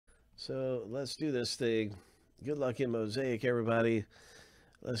So let's do this thing. Good luck in Mosaic, everybody.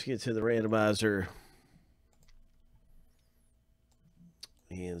 Let's get to the randomizer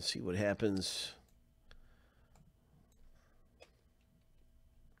and see what happens.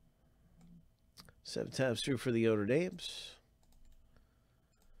 Seven times through for the owner names.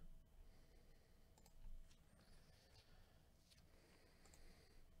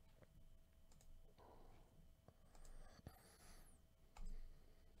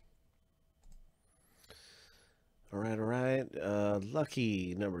 All right, all right.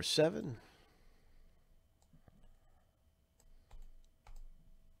 Lucky number 7.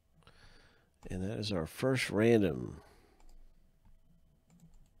 And that is our first random.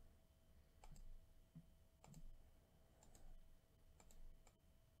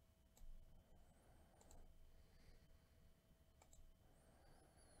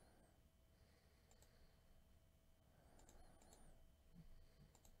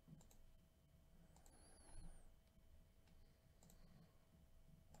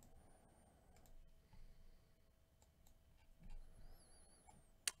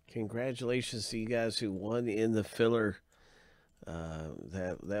 Congratulations to you guys who won in the filler.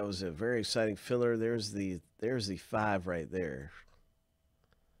 That was a very exciting filler. There's the 5 right there.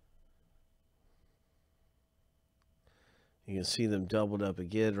 You can see them doubled up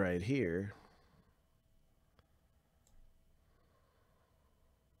again right here.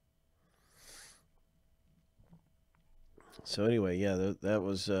 So anyway, yeah, that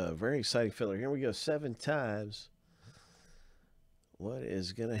was a very exciting filler. Here we go, 7 times. What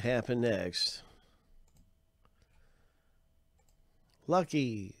is going to happen next?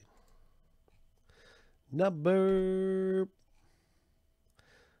 Lucky number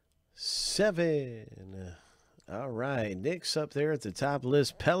 7. All right, Nick's up there at the top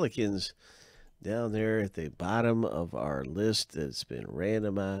list. Pelicans down there at the bottom of our list that's been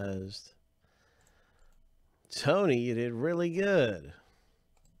randomized. Tony, you did really good.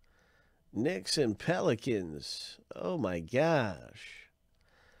 Knicks and Pelicans. Oh my gosh.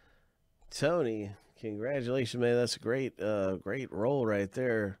 Tony, congratulations, man. That's a great roll right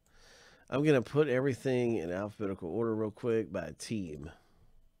there. I'm going to put everything in alphabetical order real quick by team.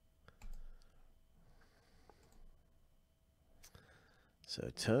 So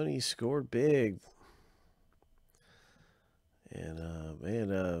Tony scored big. And,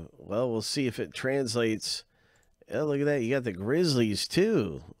 well, we'll see if it translates. Oh, look at that. You got the Grizzlies,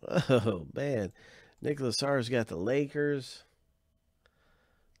 too. Oh, man. Nicholas R.'s got the Lakers.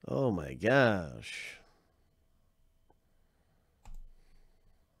 Oh, my gosh.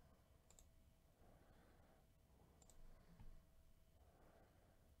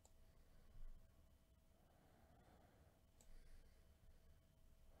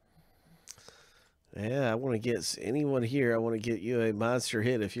 Yeah, I want to get anyone here. I want to get you a monster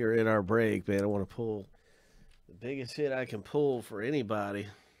hit if you're in our break, man. I want to pull the biggest hit I can pull for anybody.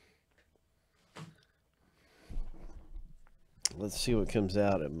 Let's see what comes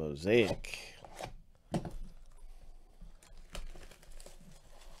out at Mosaic.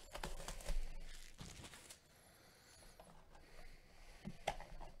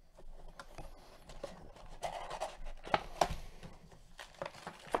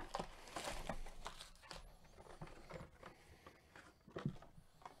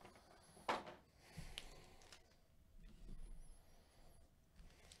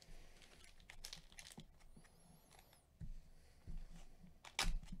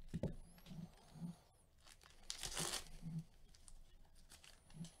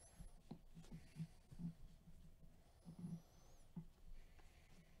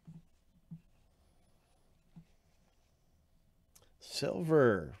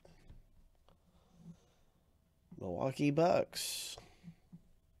 Silver. Milwaukee Bucks.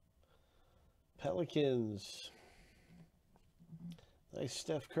 Pelicans. Nice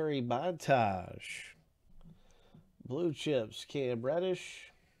Steph Curry montage. Blue chips. Cam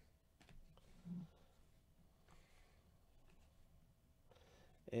Reddish.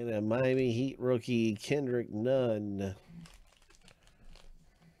 And a Miami Heat rookie, Kendrick Nunn.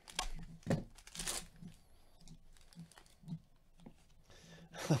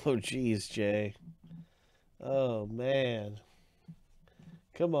 Oh, geez, Jay. Oh, man.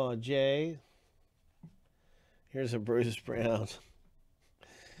 Come on, Jay. Here's a Bruce Brown.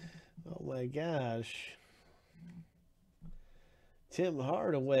 Oh, my gosh. Tim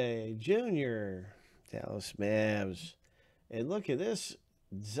Hardaway Jr., Dallas Mavs. And look at this.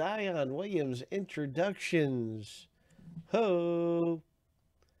 Zion Williams introductions. Ho!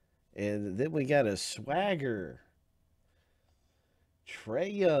 And then we got a swagger.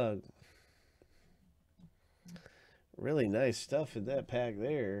 Trae Young. Really nice stuff in that pack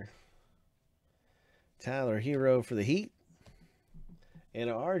there. Tyler Hero for the Heat. And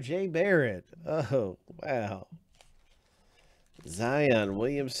R.J. Barrett. Oh, wow. Zion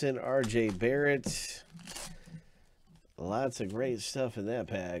Williamson, R.J. Barrett. Lots of great stuff in that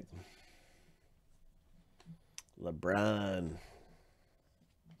pack. LeBron.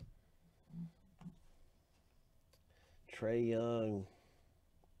 Trae Young.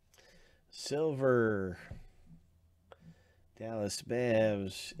 Silver. Dallas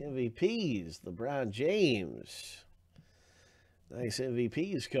Mavs. MVPs. LeBron James. Nice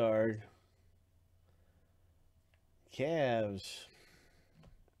MVPs card. Cavs.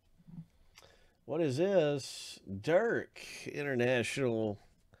 What is this? Dirk International.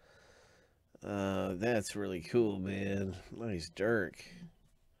 That's really cool, man. Nice Dirk.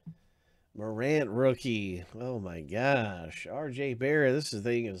 Morant rookie. Oh my gosh. RJ Barrett. This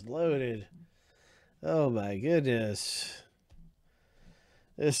thing is loaded. Oh my goodness.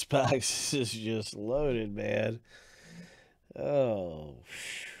 This box is just loaded, man. Oh.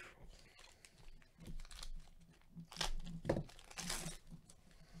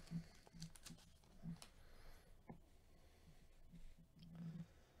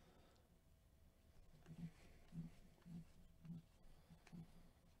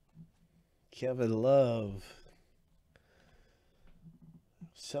 Kevin Love.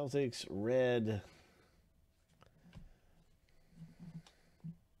 Celtics red.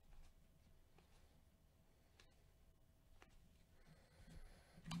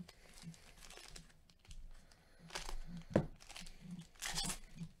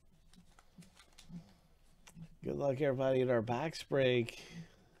 Good luck, everybody, in our box break.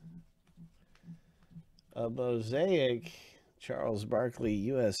 A Mosaic. Charles Barkley,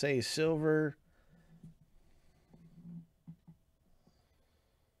 USA Silver.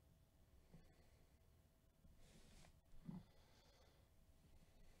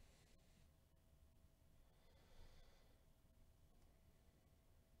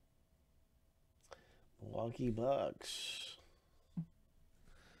 Milwaukee Bucks.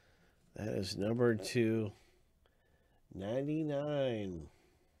 That is number 299.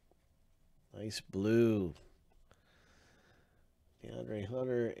 Nice blue. DeAndre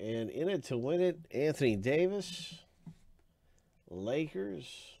Hunter, and in it to win it, Anthony Davis.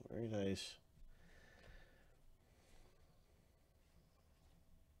 Lakers. Very nice.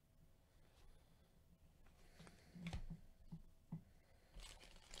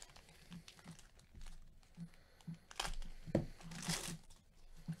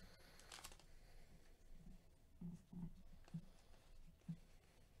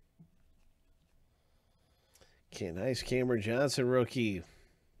 Okay, nice Cameron Johnson rookie.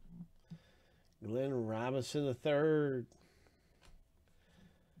 Glenn Robinson III.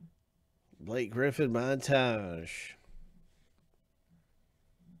 Blake Griffin montage.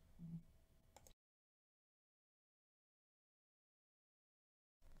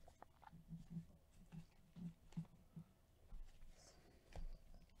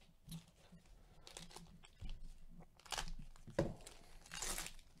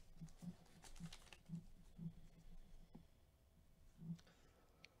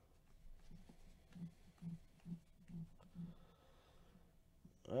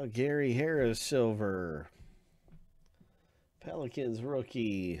 Gary Harris silver. Pelicans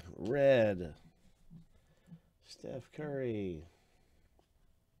rookie red. Steph Curry.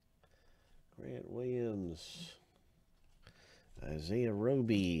 Grant Williams. Isaiah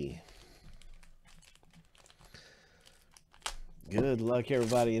Roby. Good luck,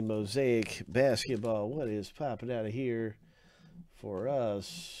 everybody, in Mosaic basketball. What is popping out of here for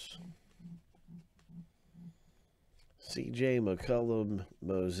us? CJ McCollum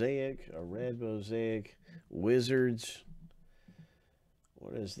Mosaic, a red Mosaic. Wizards.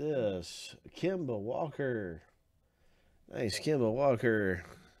 What is this? Kemba Walker. Nice Kemba Walker.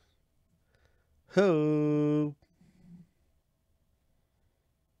 Ho!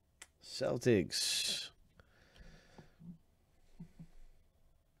 Celtics.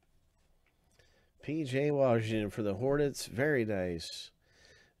 PJ Washington for the Hornets. Very nice.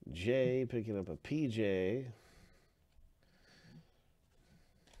 Jay picking up a PJ.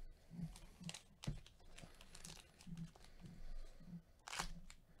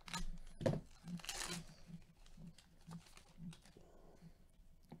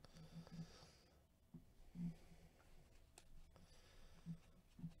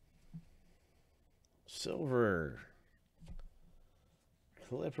 Silver.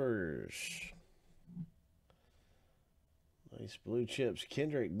 Clippers. Nice blue chips.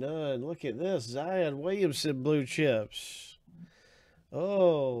 Kendrick Nunn. Look at this. Zion Williamson blue chips.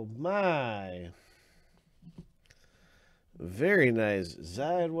 Oh, my. Very nice.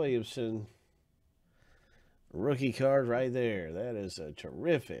 Zion Williamson. Rookie card right there. That is a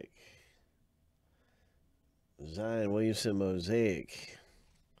terrific Zion Williamson Mosaic.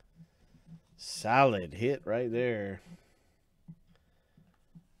 Solid hit right there.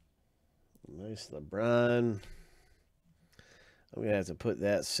 Nice LeBron. I'm going to have to put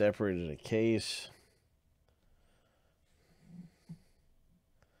that separate in a case.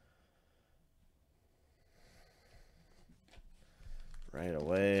 Right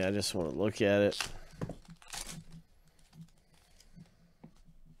away. I just want to look at it.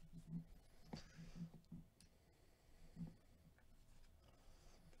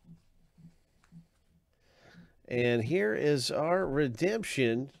 And here is our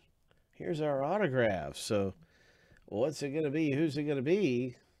redemption. Here's our autograph. So, what's it going to be? Who's it going to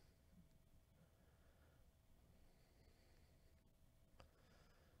be?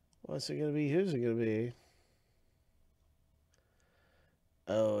 What's it going to be? Who's it going to be?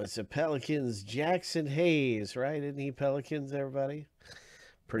 Oh, it's a Pelicans Jackson Hayes, right? Isn't he Pelicans, everybody?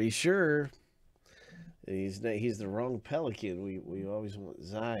 Pretty sure. He's the wrong Pelican. We always want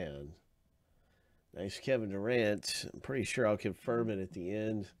Zion. Nice Kevin Durant. I'm pretty sure I'll confirm it at the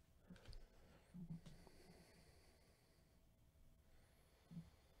end.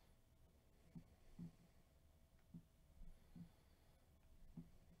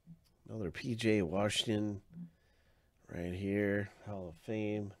 Another PJ Washington right here. Hall of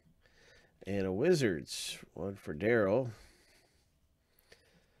Fame. And a Wizards. One for Daryl.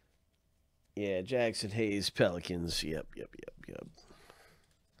 Yeah, Jackson Hayes, Pelicans. Yep.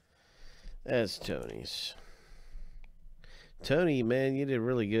 That's Tony's. Tony, man, you did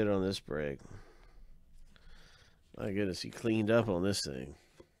really good on this break. My goodness, he cleaned up on this thing.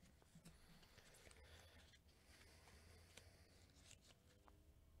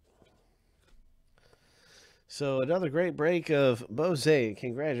 So another great break of Mosaic.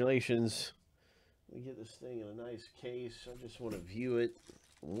 Congratulations. Let me get this thing in a nice case. I just want to view it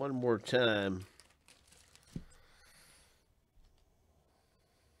one more time.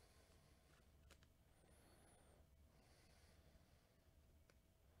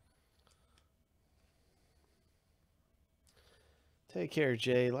 Take care,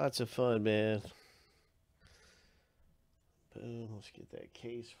 Jay. Lots of fun, man. Boom. Let's get that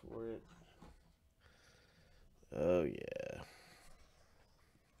case for it. Oh, yeah.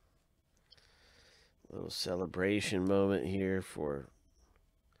 Little celebration moment here for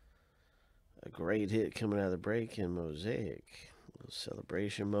a great hit coming out of the break in Mosaic. Little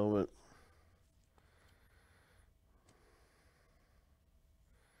celebration moment.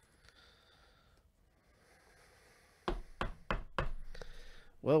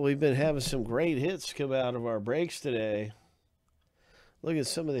 Well, we've been having some great hits come out of our breaks today. Look at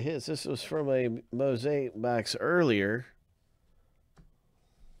some of the hits. This was from a Mosaic box earlier.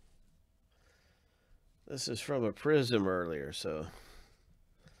 This is from a Prism earlier, so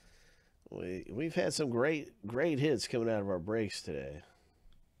we've had some great hits coming out of our breaks today.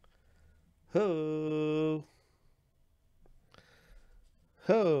 Ho!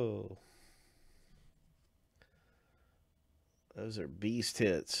 Ho! Those are beast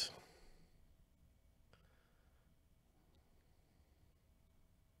hits.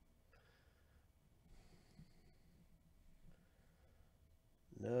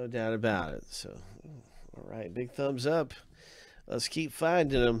 No doubt about it. So, all right, big thumbs up. Let's keep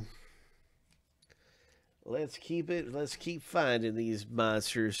finding them. Let's keep finding these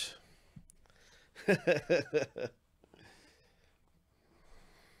monsters.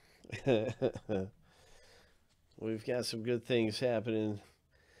 We've got some good things happening.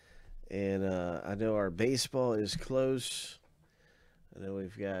 And I know our baseball is close. I know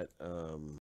we've got